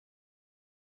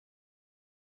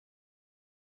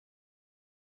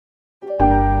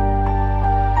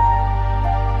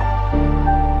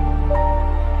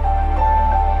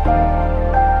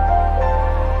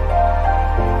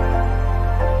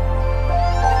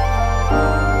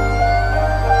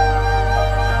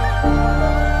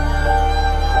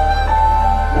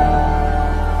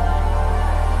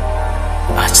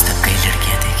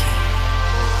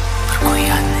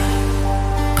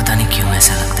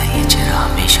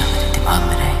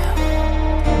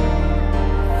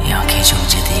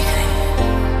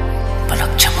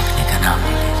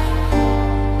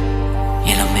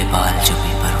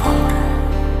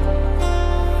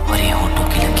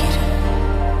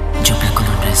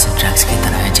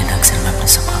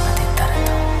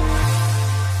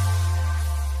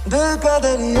दिल का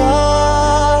दरिया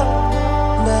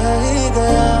बह ही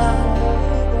गया,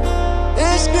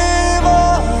 इश्क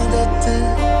इबादत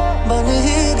बन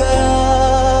ही गया।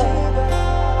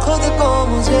 खुद को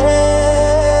मुझे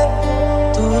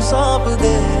तू सौंप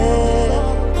दे,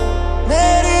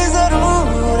 मेरी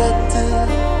जरूरत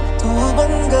तू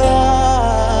बन गया।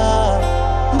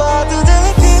 बात दिल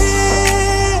की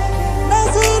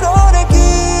नजरों ने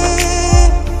की,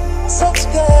 सच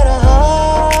कह रहा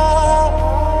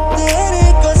तेरी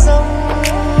कसम।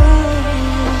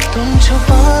 तुम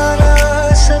छुपा ना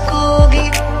सकोगी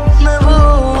मैं वो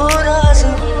राज,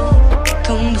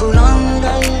 तुम भुला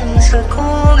नहीं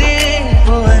सकोगे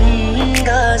वो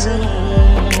अंदाज।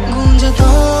 गूंजता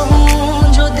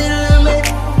हूँ जो दिल में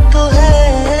तो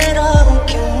है राह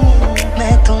क्यों,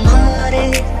 मैं तुम्हारे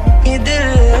ये दिल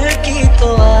की तो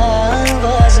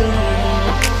आवाज हूँ।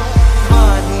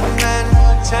 मानी मैनू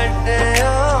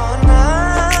छड्डिया ना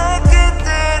कि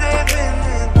तेरे बिन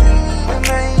दिल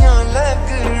नहीं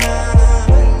लगना,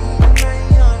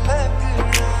 नहीं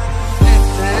लगना।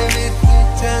 इतने तू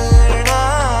चलना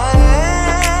है,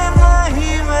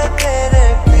 नहीं मैं तेरे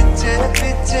पीछे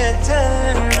पीछे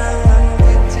चलना,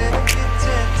 पीछे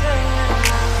पीछे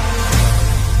चलना।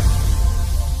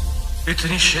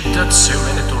 इतनी शिद्दत से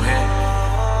मैंने तुम्हें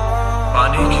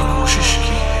पाने की कोशिश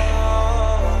की है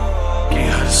कि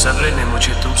हर जर्रे ने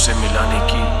मुझे तुमसे मिलाने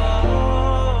की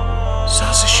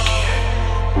साजिश की है।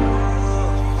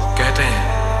 कहते हैं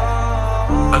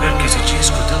अगर किसी चीज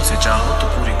को दिल से चाहो तो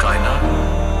पूरी कायनात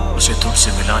उसे तुमसे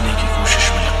मिलाने की कोशिश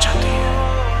में लग जाती है।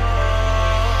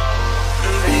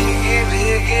 भीगी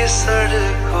भीगी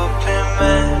सड़कों पे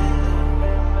मैं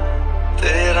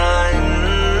तेरा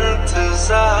इंतजार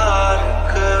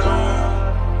करूं,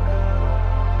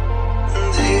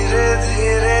 धीरे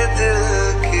धीरे दिल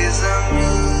की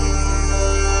ज़मीं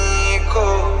को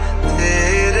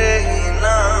तेरे ही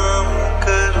नाम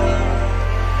करूं।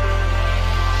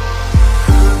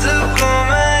 खुद को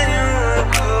मैं यूं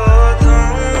खो दूं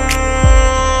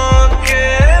कि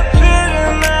फिर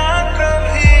ना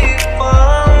कभी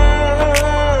पाऊं।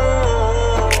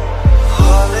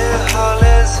 हौले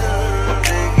हौले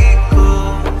जिंदगी को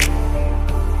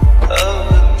अब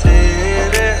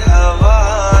तेरे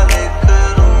हवाले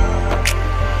करूं।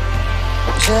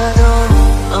 जदों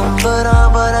अंबरा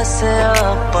बरसिया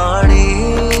पानी,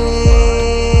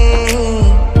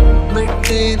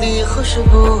 मिट्टी दी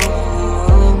खुशबू,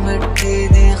 मिट्टी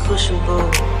दी खुशबू,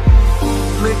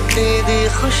 मिट्टी दी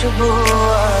खुशबू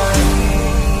आई।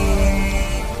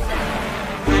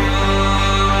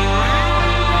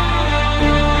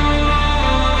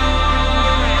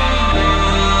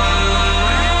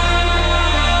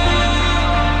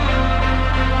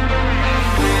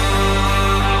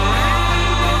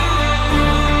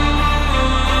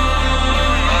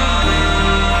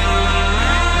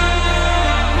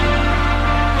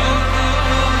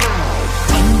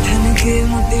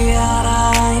 मुटियारा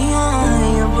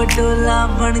आइया बटोला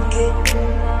बनके,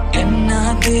 कन्ना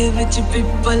दे विच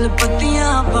पिपल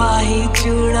पत्तियां पाही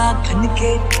चूड़ा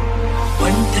खनके।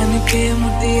 पंठन के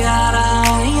मुटियारा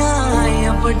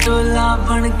आइया बटोला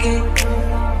बनके,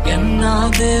 कन्ना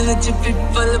दे विच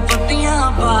पिपल पत्तियां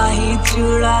पाही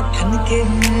चूड़ा खनके।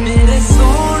 मेरे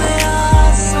सोने